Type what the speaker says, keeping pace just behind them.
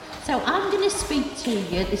So I'm going to speak to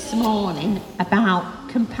you this morning about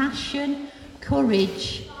compassion,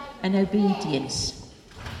 courage and obedience.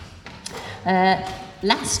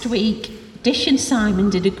 Last week, Dish and Simon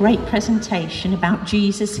did a great presentation about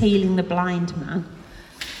Jesus healing the blind man.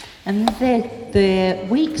 And the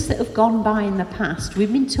weeks that have gone by in the past,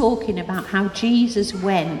 we've been talking about how Jesus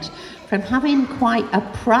went from having quite a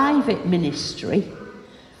private ministry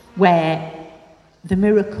where the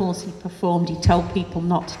miracles he performed, he told people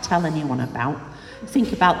not to tell anyone about.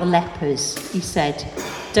 Think about the lepers. He said,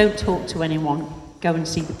 don't talk to anyone, go and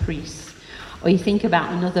see the priests. Or you think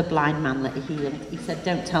about another blind man that he healed. He said,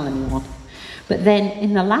 don't tell anyone. But then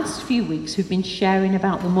in the last few weeks, we've been sharing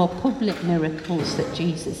about the more public miracles that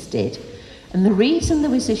Jesus did. And the reason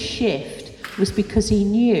there was a shift was because he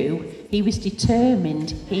knew, he was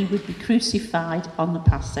determined he would be crucified on the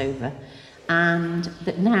Passover, and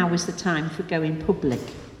that now was the time for going public.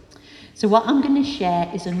 So what I'm going to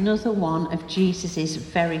share is another one of Jesus's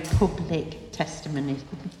very public testimonies,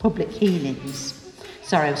 public healings.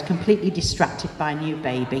 Sorry, I was completely distracted by a new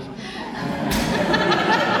baby.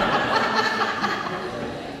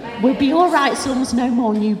 We'll be all right as long as no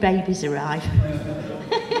more new babies arrive.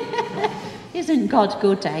 Isn't God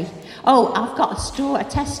good, eh? Oh, I've got a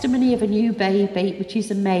testimony of a new baby, which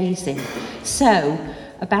is amazing. So,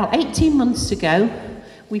 about 18 months ago,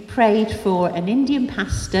 we prayed for an Indian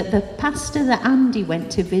pastor, the pastor that Andy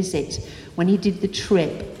went to visit when he did the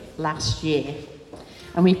trip last year.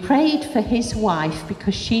 And we prayed for his wife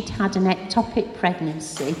because she'd had an ectopic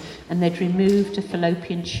pregnancy and they'd removed a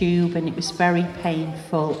fallopian tube, and it was very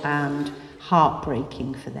painful and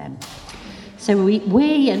heartbreaking for them. So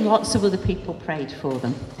we and lots of other people prayed for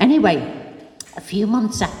them. Anyway, a few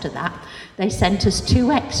months after that, they sent us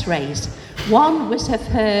 2 x-rays. One was of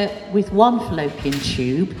her with 1 fallopian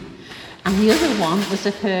tube, and the other one was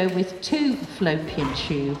of her with 2 fallopian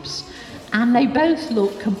tubes. And they both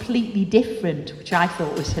looked completely different, which I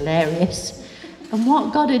thought was hilarious. And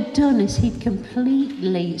what God had done is he'd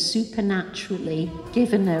completely, supernaturally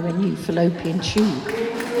given her a new fallopian tube.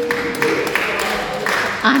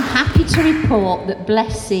 I'm happy to report that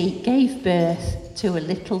Blessy gave birth to a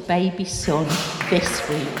little baby son this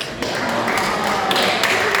week.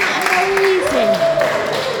 Amazing!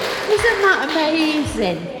 Isn't that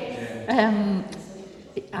amazing?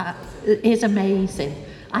 It is amazing.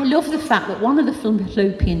 I love the fact that one of the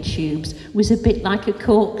fallopian tubes was a bit like a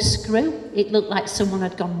corkscrew. It looked like someone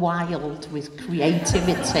had gone wild with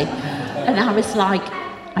creativity. And I was like,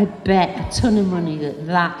 I bet a ton of money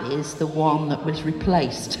that is the one that was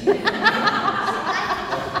replaced.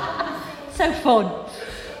 So fun.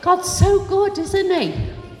 God's so good, isn't he?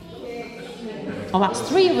 Oh, that's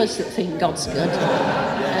 3 of us that think God's good.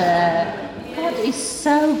 God is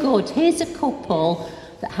so good. Here's a couple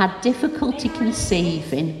that had difficulty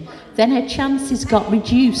conceiving. Then her chances got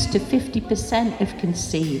reduced to 50% of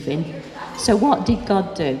conceiving. So what did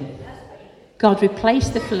God do? God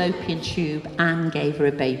replaced the fallopian tube and gave her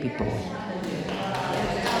a baby boy.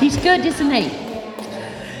 He's good, isn't he?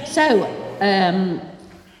 So,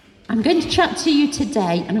 I'm going to chat to you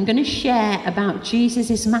today, and I'm going to share about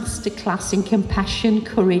Jesus' masterclass in compassion,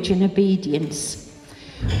 courage and obedience.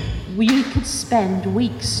 You could spend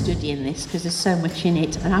weeks studying this because there's so much in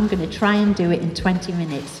it, and I'm going to try and do it in 20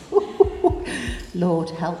 minutes. Lord,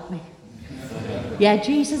 help me. Yeah,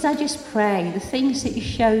 Jesus, I just pray the things that you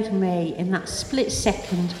showed me in that split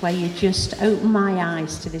second where you just opened my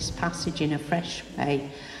eyes to this passage in a fresh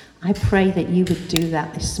way. I pray that you would do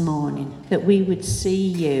that this morning, that we would see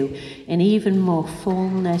you in even more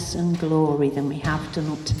fullness and glory than we have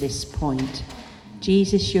done up to this point.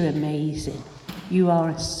 Jesus, you're amazing. You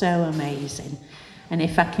are so amazing. And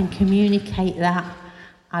if I can communicate that,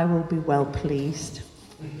 I will be well pleased.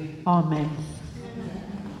 Amen.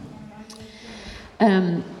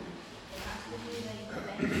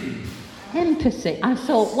 Empathy. I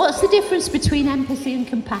thought, what's the difference between empathy and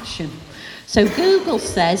compassion? So Google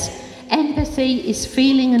says empathy is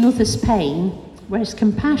feeling another's pain, whereas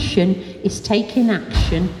compassion is taking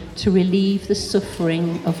action to relieve the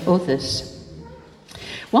suffering of others.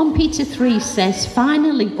 1 Peter 3 says,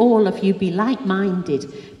 finally, all of you be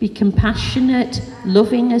like-minded, be compassionate,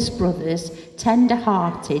 loving as brothers,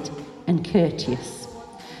 tender-hearted and courteous.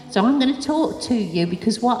 So I'm going to talk to you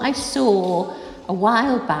because what I saw a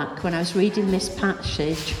while back when I was reading this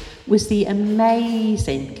passage was the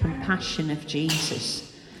amazing compassion of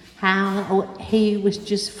Jesus. How he was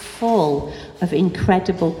just full of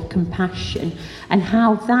incredible compassion, and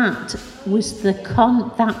how that was the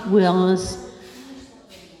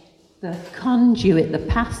conduit, the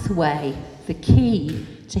pathway, the key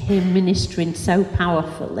to him ministering so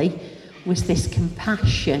powerfully was this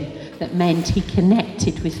compassion that meant he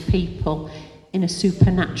connected with people in a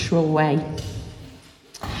supernatural way.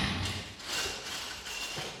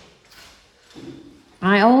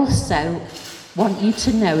 I also want you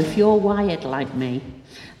to know, if you're wired like me,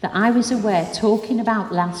 that I was aware, talking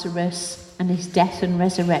about Lazarus and his death and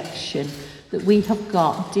resurrection, that we have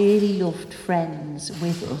got dearly loved friends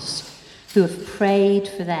with us who have prayed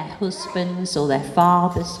for their husbands or their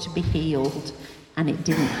fathers to be healed, and it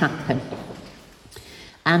didn't happen.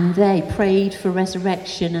 And they prayed for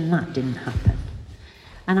resurrection, and that didn't happen.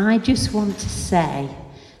 And I just want to say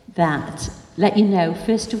that, let you know,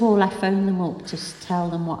 first of all, I phoned them up to tell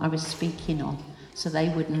them what I was speaking on, so they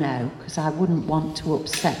would know, because I wouldn't want to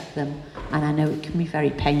upset them, and I know it can be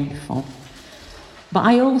very painful. But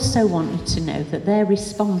I also want you to know that their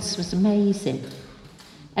response was amazing.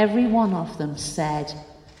 Every one of them said,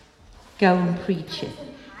 go and preach it.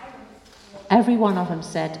 Every one of them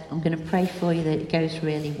said, I'm going to pray for you that it goes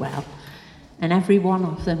really well. And every one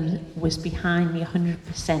of them was behind me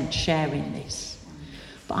 100% sharing this.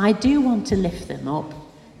 But I do want to lift them up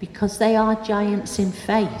because they are giants in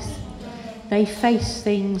faith. They face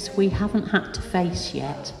things we haven't had to face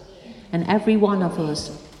yet. And every one of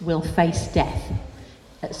us will face death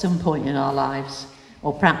at some point in our lives,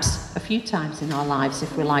 or perhaps a few times in our lives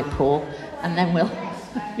if we're like Paul, and then we'll,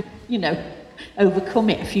 overcome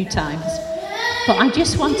it a few times. But I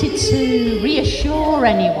just wanted to reassure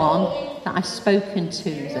anyone that I've spoken to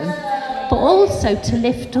them, but also to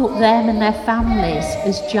lift up them and their families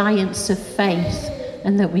as giants of faith,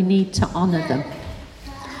 and that we need to honour them.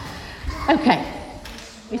 Okay,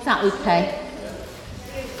 is that okay?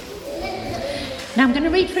 Now I'm going to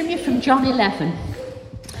read from you from John 11.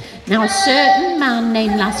 Now a certain man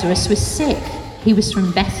named Lazarus was sick. He was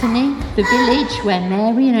from Bethany, the village where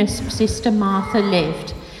Mary and her sister Martha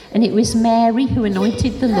lived. And it was Mary who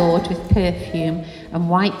anointed the Lord with perfume and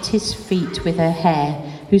wiped his feet with her hair,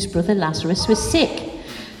 whose brother Lazarus was sick.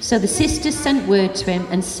 So the sisters sent word to him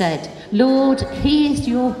and said, Lord, he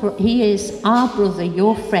is our brother,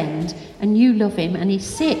 your friend, and you love him, and he's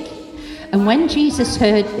sick. And when Jesus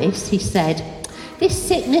heard this, he said, this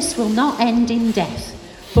sickness will not end in death,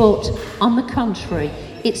 but on the contrary,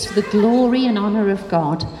 it's for the glory and honour of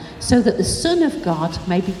God, so that the Son of God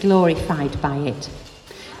may be glorified by it.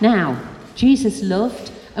 Now, Jesus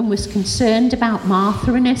loved and was concerned about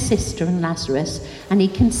Martha and her sister and Lazarus, and he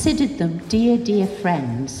considered them dear, dear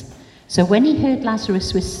friends. So when he heard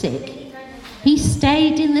Lazarus was sick, he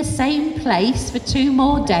stayed in the same place for 2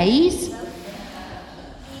 more days.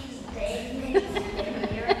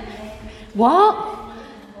 What?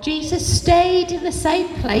 Jesus stayed in the same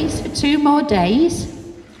place for 2 more days.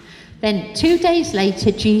 Then 2 days later,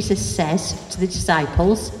 Jesus says to the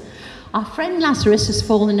disciples, our friend Lazarus has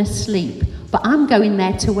fallen asleep, but I'm going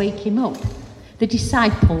there to wake him up. The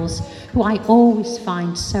disciples, who I always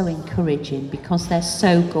find so encouraging because they're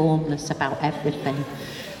so gormless about everything,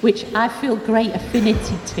 which I feel great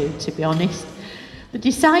affinity to be honest. The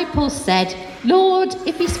disciples said, Lord,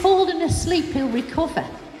 if he's fallen asleep, he'll recover.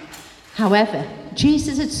 However,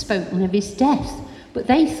 Jesus had spoken of his death, but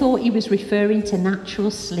they thought he was referring to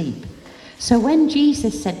natural sleep. So when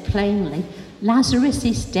Jesus said plainly, Lazarus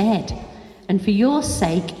is dead, and for your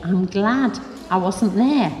sake, I'm glad I wasn't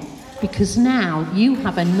there, because now you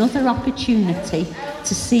have another opportunity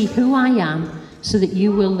to see who I am, so that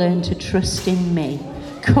you will learn to trust in me.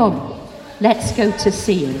 Come, let's go to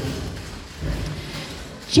see him.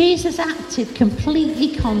 Jesus acted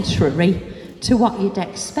completely contrary to what you'd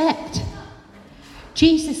expect.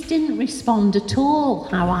 Jesus didn't respond at all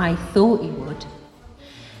how I thought he would.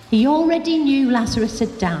 He already knew Lazarus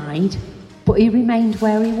had died, but he remained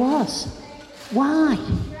where he was. Why?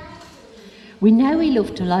 We know he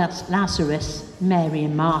loved Lazarus, Mary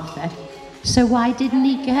and Martha, so why didn't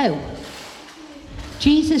he go?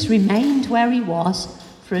 Jesus remained where he was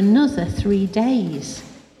for another 3 days.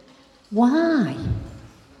 Why?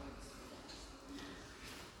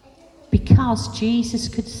 Because Jesus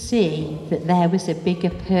could see that there was a bigger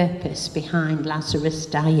purpose behind Lazarus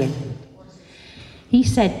dying. He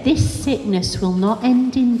said, this sickness will not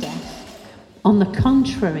end in death. On the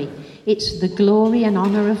contrary, it's the glory and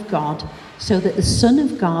honour of God, so that the Son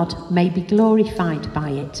of God may be glorified by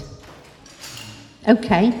it.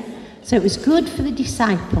 Okay, so it was good for the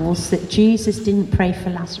disciples that Jesus didn't pray for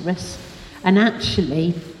Lazarus, and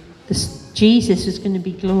actually Jesus was going to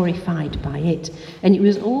be glorified by it, and it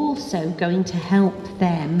was also going to help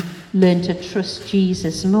them learn to trust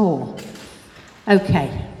Jesus more.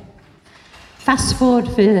 Okay, fast forward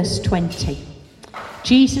verse 20.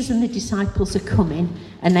 Jesus and the disciples are coming,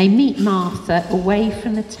 and they meet Martha away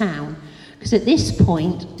from the town, Because at this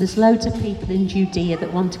point, there's loads of people in Judea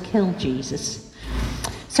that want to kill Jesus.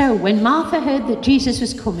 So when Martha heard that Jesus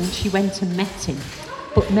was coming, she went and met him.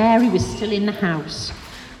 But Mary was still in the house.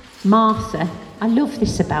 Martha, I love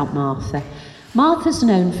this about Martha. Martha's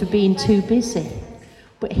known for being too busy.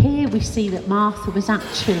 But here we see that Martha was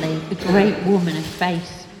actually a great woman of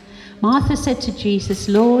faith. Martha said to Jesus,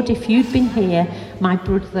 Lord, if you'd been here, my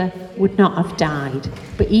brother would not have died.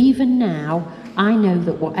 But even now, I know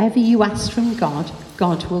that whatever you ask from God,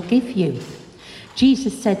 God will give you.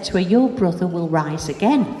 Jesus said to her, your brother will rise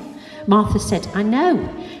again. Martha said, I know.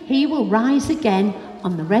 He will rise again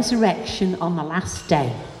on the resurrection on the last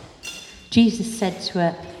day. Jesus said to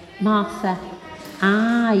her, Martha,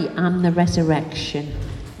 I am the resurrection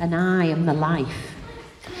and I am the life.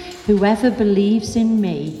 Whoever believes in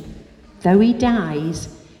me, though he dies,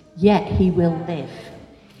 yet he will live.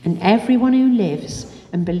 And everyone who lives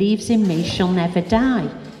and believes in me shall never die.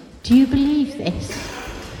 Do you believe this?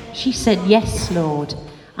 She said, yes, Lord.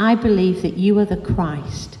 I believe that you are the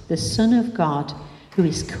Christ, the Son of God, who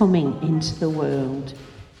is coming into the world.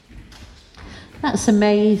 That's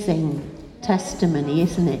amazing testimony,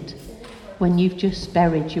 isn't it? When you've just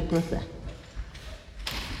buried your brother.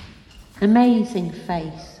 Amazing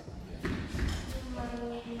faith.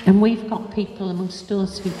 And we've got people amongst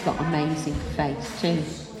us who've got amazing faith too.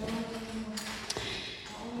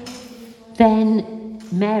 Then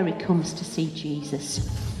Mary comes to see Jesus.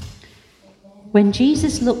 When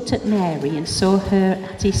Jesus looked at Mary and saw her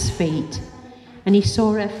at his feet, and he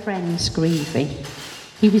saw her friends grieving,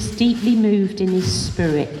 he was deeply moved in his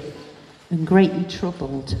spirit and greatly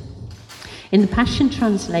troubled. In the Passion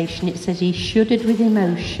Translation, it says he shuddered with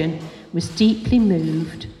emotion, was deeply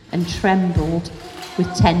moved and trembled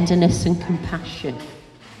with tenderness and compassion.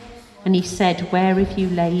 And he said, where have you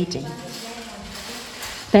laid him?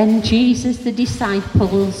 Then Jesus, the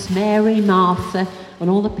disciples, Mary, Martha, and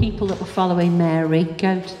all the people that were following Mary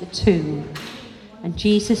go to the tomb. And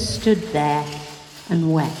Jesus stood there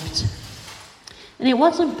and wept. And it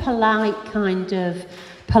wasn't polite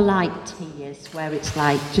tears where it's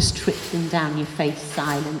like just trickling down your face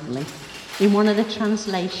silently. In one of the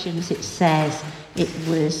translations it says it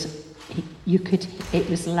was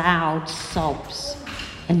loud sobs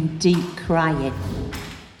and deep crying.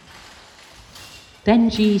 Then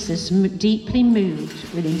Jesus, deeply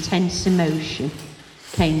moved with intense emotion,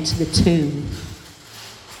 came to the tomb.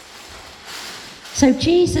 So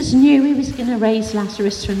Jesus knew he was going to raise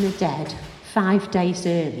Lazarus from the dead 5 days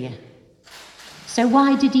earlier. So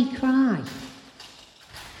why did he cry?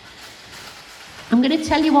 I'm going to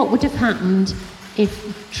tell you what would have happened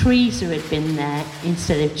if Theresa had been there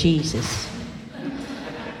instead of Jesus.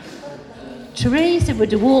 Theresa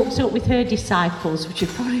would have walked up with her disciples, which would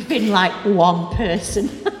probably have been like one person.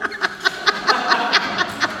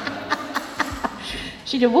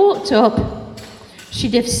 She'd have walked up,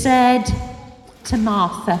 she'd have said to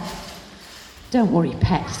Martha, don't worry,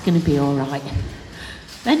 pet, it's going to be all right.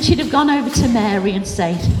 Then she'd have gone over to Mary and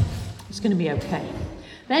said, it's going to be okay.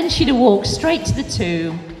 Then she'd have walked straight to the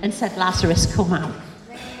tomb and said, Lazarus, come out.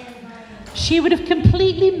 She would have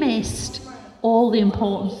completely missed all the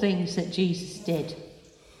important things that Jesus did.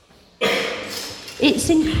 It's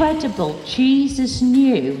incredible. Jesus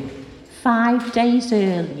knew 5 days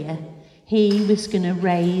earlier he was going to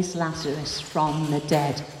raise Lazarus from the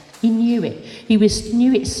dead. He knew it. He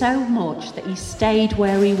knew it so much that he stayed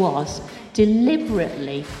where he was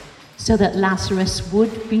deliberately so that Lazarus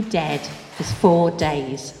would be dead for 4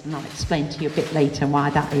 days. And I'll explain to you a bit later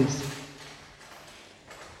why that is.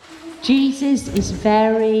 Jesus is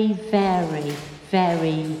very, very,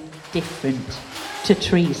 very different to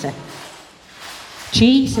Theresa.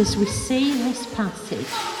 Jesus, we see in this passage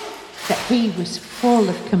that he was full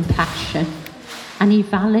of compassion and he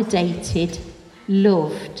validated,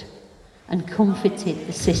 loved and comforted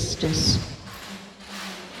the sisters.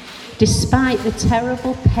 Despite the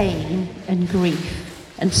terrible pain and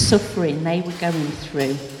grief and suffering they were going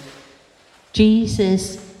through,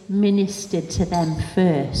 Jesus ministered to them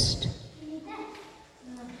first.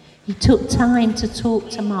 He took time to talk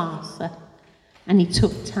to Martha, and he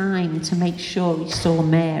took time to make sure he saw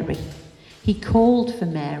Mary. He called for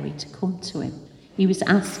Mary to come to him. He was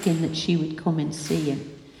asking that she would come and see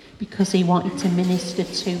him because he wanted to minister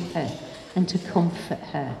to her and to comfort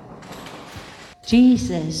her.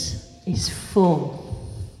 Jesus is full,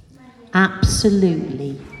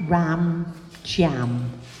 absolutely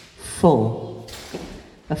jam full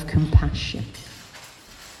of compassion.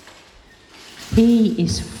 He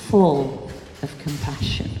is full of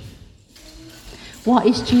compassion. What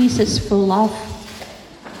is Jesus full of?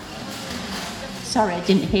 Sorry, I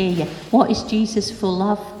didn't hear you. What is Jesus full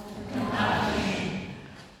of?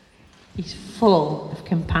 He's full of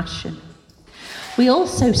compassion. We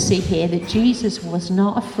also see here that Jesus was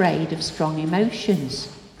not afraid of strong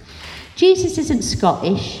emotions. Jesus isn't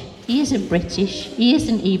Scottish, he isn't British, he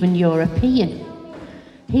isn't even European.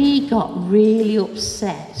 He got really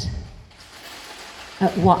upset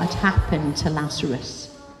at what had happened to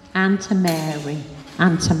Lazarus and to Mary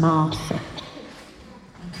and to Martha.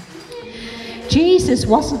 Jesus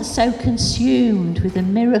wasn't so consumed with the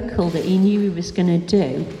miracle that he knew he was going to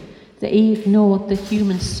do that he ignored the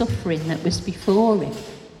human suffering that was before him.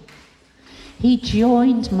 He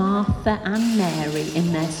joined Martha and Mary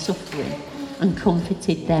in their suffering and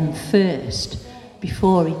comforted them first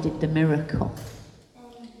before he did the miracle.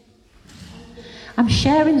 I'm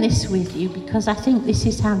sharing this with you because I think this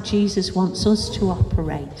is how Jesus wants us to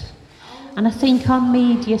operate. And I think on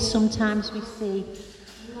media sometimes we see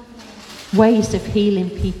ways of healing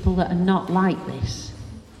people that are not like this.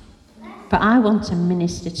 But I want to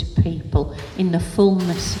minister to people in the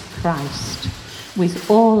fullness of Christ, with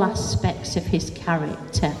all aspects of his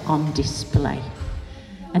character on display.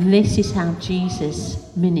 And this is how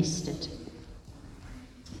Jesus ministered.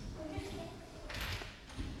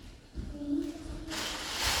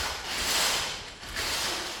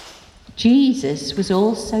 Jesus was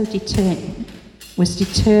also determined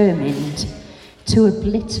to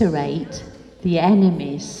obliterate the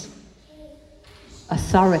enemy's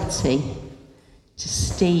authority to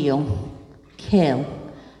steal, kill,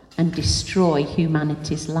 and destroy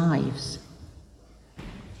humanity's lives.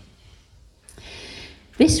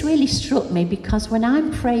 This really struck me because when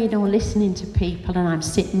I'm praying or listening to people and I'm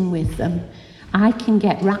sitting with them, I can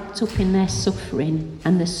get wrapped up in their suffering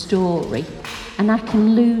and the story, and I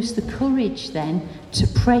can lose the courage then to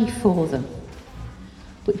pray for them.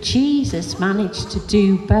 But Jesus managed to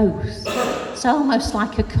do both. It's almost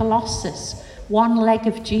like a colossus. One leg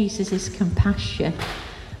of Jesus is compassion,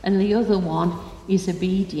 and the other one is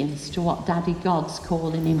obedience to what Daddy God's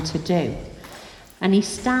calling him to do. And he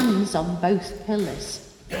stands on both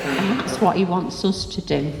pillars, and that's what he wants us to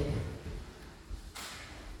do.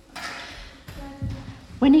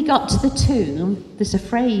 When he got to the tomb, there's a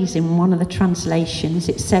phrase in one of the translations.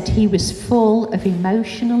 It said he was full of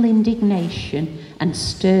emotional indignation and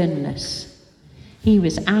sternness. He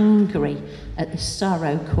was angry at the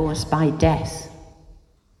sorrow caused by death.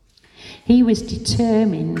 He was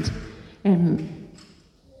determined.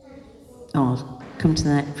 I'll come to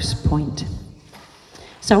the next point.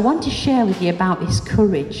 So I want to share with you about his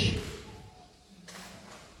courage.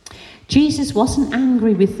 Jesus wasn't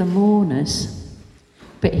angry with the mourners,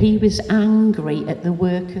 but he was angry at the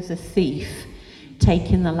work of the thief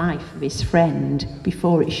taking the life of his friend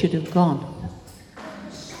before it should have gone.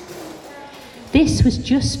 This was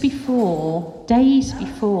just days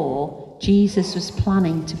before Jesus was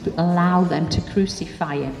planning to allow them to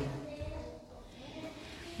crucify him.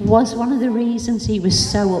 Was one of the reasons he was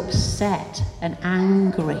so upset and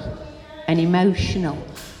angry and emotional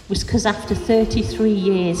was because after 33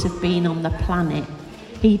 years of being on the planet,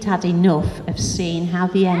 he'd had enough of seeing how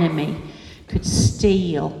the enemy could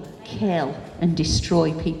steal, kill, and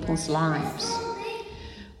destroy people's lives.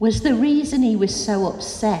 Was the reason he was so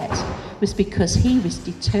upset was because he was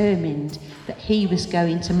determined that he was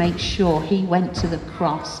going to make sure he went to the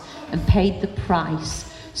cross and paid the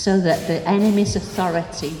price so that the enemy's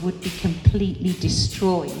authority would be completely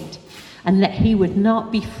destroyed and that he would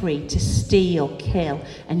not be free to steal, kill,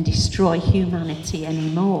 and destroy humanity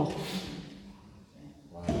anymore.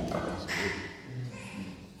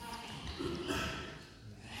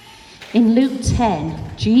 In Luke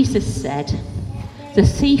 10, Jesus said, "The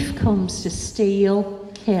thief comes to steal,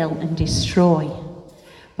 kill, and destroy.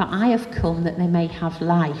 But I have come that they may have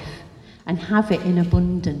life and have it in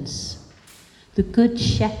abundance." The good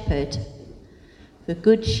shepherd, the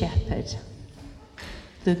good shepherd,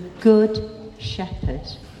 the good shepherd.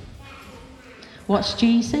 What's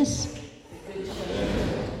Jesus?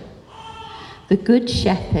 The good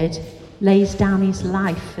shepherd lays down his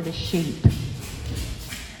life for the sheep.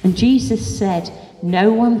 And Jesus said,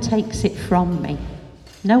 "No one takes it from me."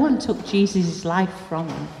 No one took Jesus' life from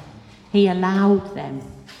him. He allowed them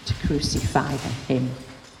to crucify him.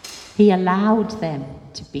 He allowed them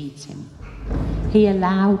to beat him. He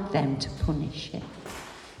allowed them to punish him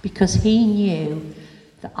because he knew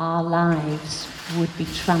that our lives would be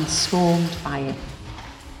transformed by it.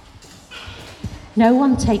 "No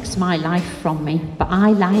one takes my life from me, but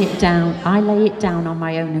I lay it down on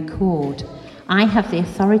my own accord. I have the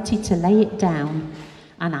authority to lay it down,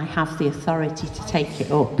 and I have the authority to take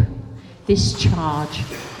it up. This charge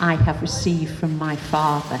I have received from my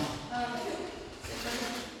Father."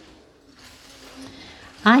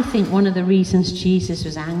 I think one of the reasons Jesus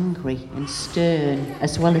was angry and stern,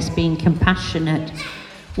 as well as being compassionate,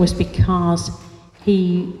 was because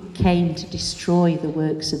he came to destroy the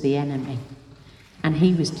works of the enemy. And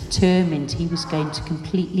he was determined he was going to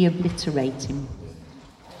completely obliterate him.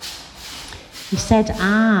 He said,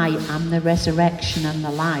 I am the resurrection and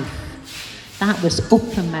the life. That was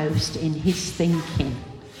uppermost in his thinking.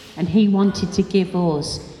 And he wanted to give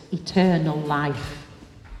us eternal life.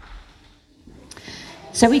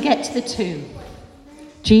 So we get to the tomb.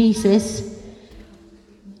 Jesus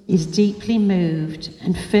is deeply moved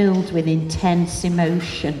and filled with intense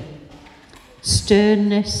emotion,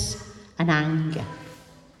 sternness and anger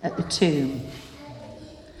at the tomb.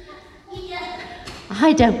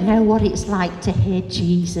 I don't know what it's like to hear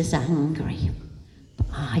Jesus angry, but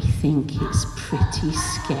I think it's pretty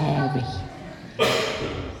scary.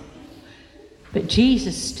 But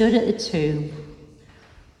Jesus stood at the tomb.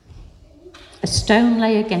 A stone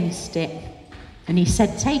lay against it, and he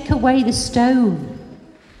said, "Take away the stone."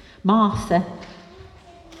 Martha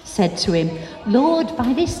said to him, "Lord,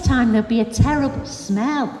 by this time there'll be a terrible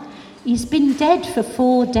smell. He's been dead for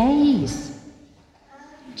 4 days."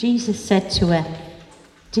 Jesus said to her,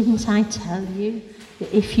 "Didn't I tell you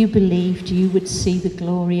that if you believed, you would see the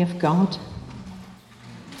glory of God?"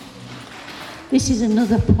 This is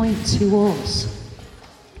another point to us,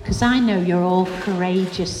 because I know you're all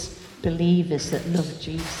courageous believers that love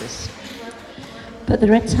Jesus. But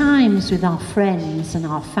there are times with our friends and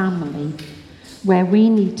our family where we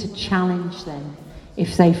need to challenge them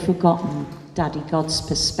if they've forgotten Daddy God's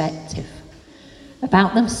perspective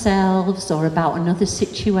about themselves or about another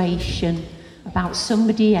situation, about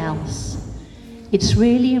somebody else. It's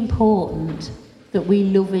really important that we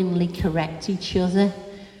lovingly correct each other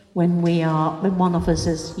when one of us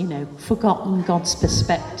has, forgotten God's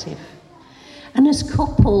perspective. And as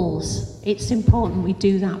couples, it's important we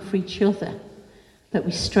do that for each other, that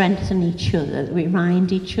we strengthen each other, that we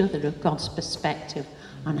remind each other of God's perspective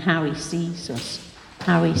on how he sees us,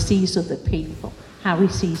 how he sees other people, how he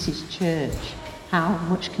sees his church, how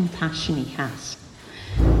much compassion he has.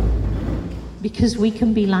 Because we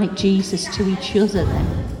can be like Jesus to each other then.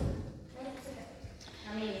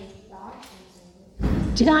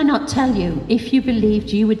 Did I not tell you, if you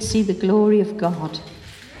believed, you would see the glory of God?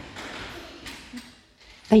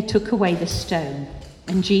 They took away the stone,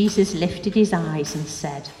 and Jesus lifted his eyes and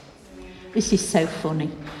said, this is so funny.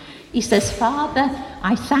 He says, "Father,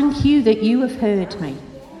 I thank you that you have heard me.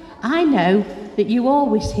 I know that you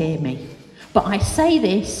always hear me, but I say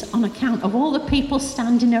this on account of all the people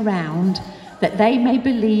standing around, that they may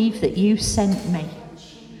believe that you sent me."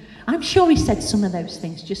 I'm sure he said some of those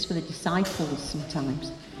things just for the disciples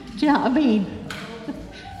sometimes. Do you know what I mean?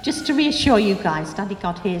 Just to reassure you guys, Daddy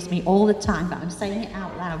God hears me all the time, but I'm saying it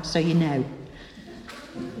out loud so you know.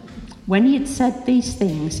 When he had said these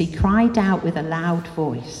things, he cried out with a loud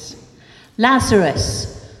voice,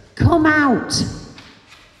 "Lazarus, come out!"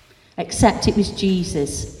 Except it was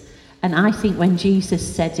Jesus. And I think when Jesus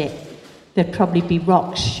said it, there'd probably be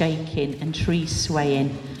rocks shaking and trees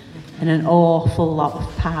swaying and an awful lot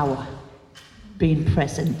of power being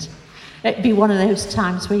present. It'd be one of those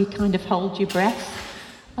times where you kind of hold your breath.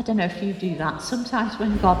 I don't know if you do that. Sometimes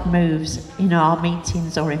when God moves in our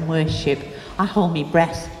meetings or in worship, I hold my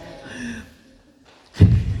breath.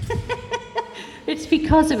 It's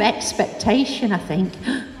because of expectation, I think.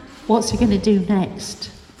 What's he going to do next?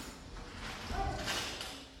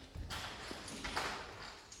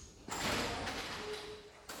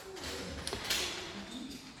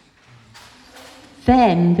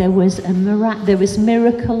 Then there was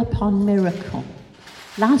miracle upon miracle.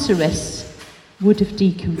 Lazarus would have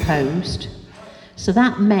decomposed. So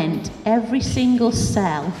that meant every single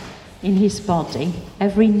cell in his body,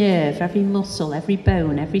 every nerve, every muscle, every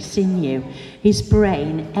bone, every sinew, his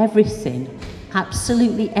brain, everything,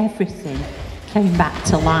 absolutely everything came back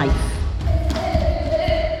to life.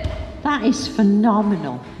 That is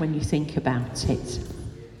phenomenal when you think about it.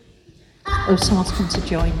 Oh, someone's come to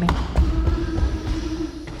join me.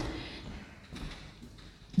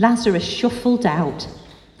 Lazarus shuffled out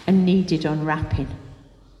and needed unwrapping.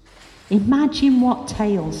 Imagine what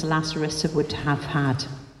tales Lazarus would have had.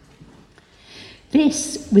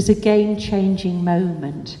 This was a game-changing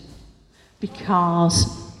moment because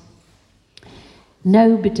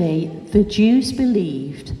the Jews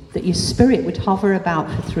believed that your spirit would hover about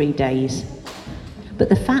for 3 days. But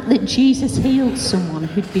the fact that Jesus healed someone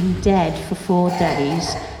who'd been dead for 4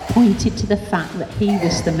 days pointed to the fact that he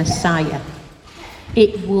was the Messiah.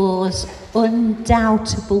 It was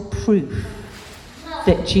undoubtable proof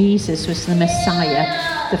that Jesus was the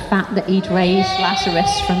Messiah, the fact that he'd raised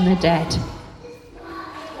Lazarus from the dead.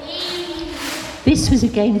 This was a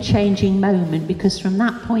game-changing moment because from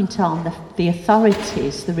that point on, the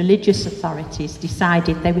authorities, the religious authorities,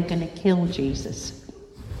 decided they were going to kill Jesus.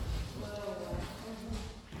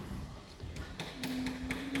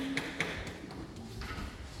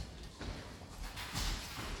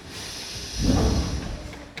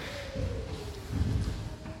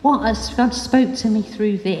 What as God spoke to me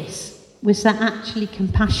through this was that actually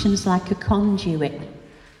compassion's like a conduit.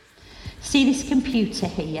 See this computer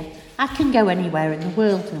here? I can go anywhere in the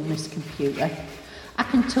world on this computer. I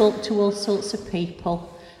can talk to all sorts of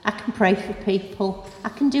people. I can pray for people. I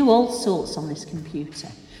can do all sorts on this computer.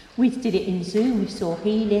 We did it in Zoom. We saw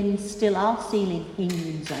healings, still are seeing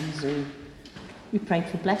healings on Zoom. We prayed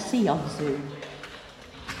for Blessy on Zoom.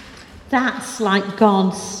 That's like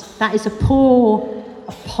God's, that is a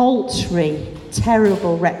paltry,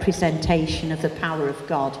 terrible representation of the power of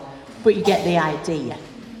God. But you get the idea.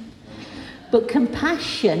 But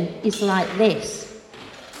compassion is like this.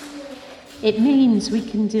 It means we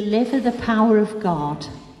can deliver the power of God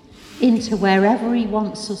into wherever he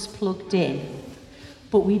wants us plugged in.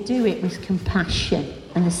 But we do it with compassion,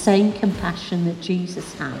 and the same compassion that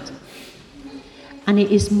Jesus had. And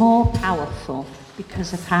it is more powerful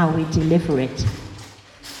because of how we deliver it.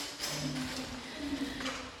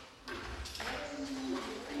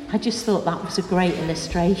 I just thought that was a great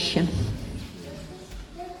illustration.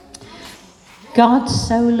 God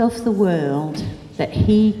so loved the world that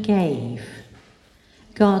he gave.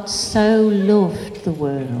 God so loved the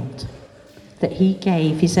world that he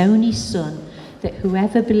gave his only Son, that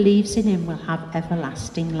whoever believes in him will have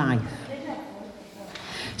everlasting life.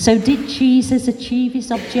 So did Jesus achieve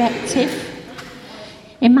his objective?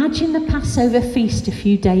 Imagine the Passover feast a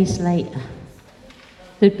few days later.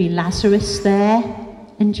 There'd be Lazarus there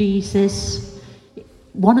and Jesus.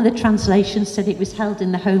 One of the translations said it was held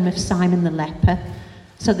in the home of Simon the leper.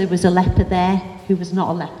 So there was a leper there who was not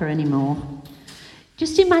a leper anymore.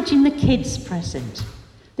 Just imagine the kids present.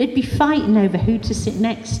 They'd be fighting over who to sit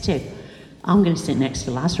next to. I'm going to sit next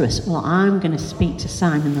to Lazarus. Well, I'm going to speak to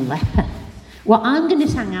Simon the leper. Well, I'm going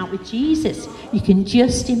to hang out with Jesus. You can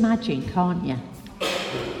just imagine, can't you?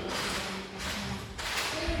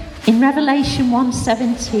 In Revelation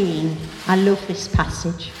 1:17, I love this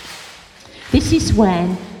passage. This is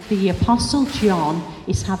when the Apostle John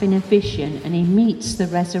is having a vision and he meets the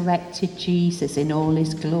resurrected Jesus in all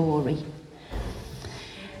his glory.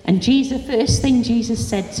 And Jesus, first thing Jesus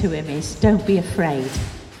said to him is, "Don't be afraid.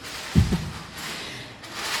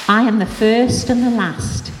 I am the first and the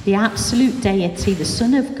last, the absolute deity, the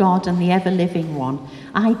Son of God and the ever-living one.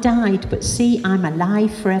 I died, but see, I'm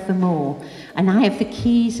alive forevermore, and I have the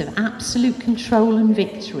keys of absolute control and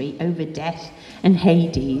victory over death and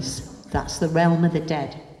Hades." That's the realm of the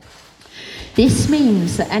dead. This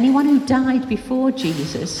means that anyone who died before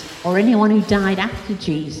Jesus, or anyone who died after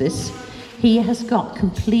Jesus, he has got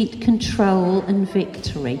complete control and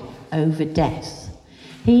victory over death.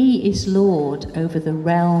 He is Lord over the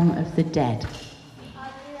realm of the dead.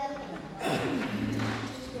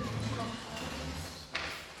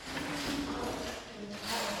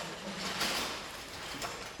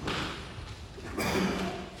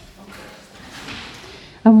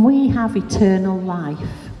 And we have eternal life.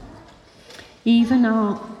 Even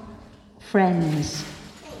our friends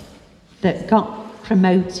that got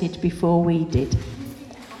promoted before we did,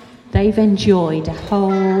 they've enjoyed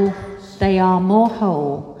they are more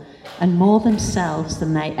whole and more themselves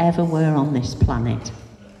than they ever were on this planet.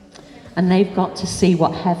 And they've got to see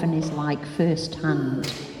what heaven is like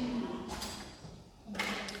firsthand.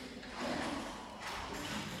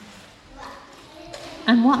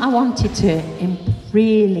 And what I wanted to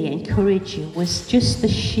really encourage you was just the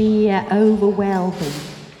sheer, overwhelming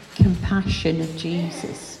compassion of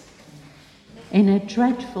Jesus in a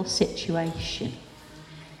dreadful situation.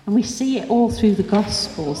 And we see it all through the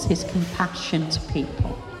Gospels, his compassion to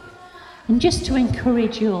people. And just to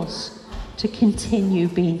encourage us to continue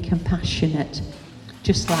being compassionate,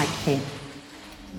 just like him.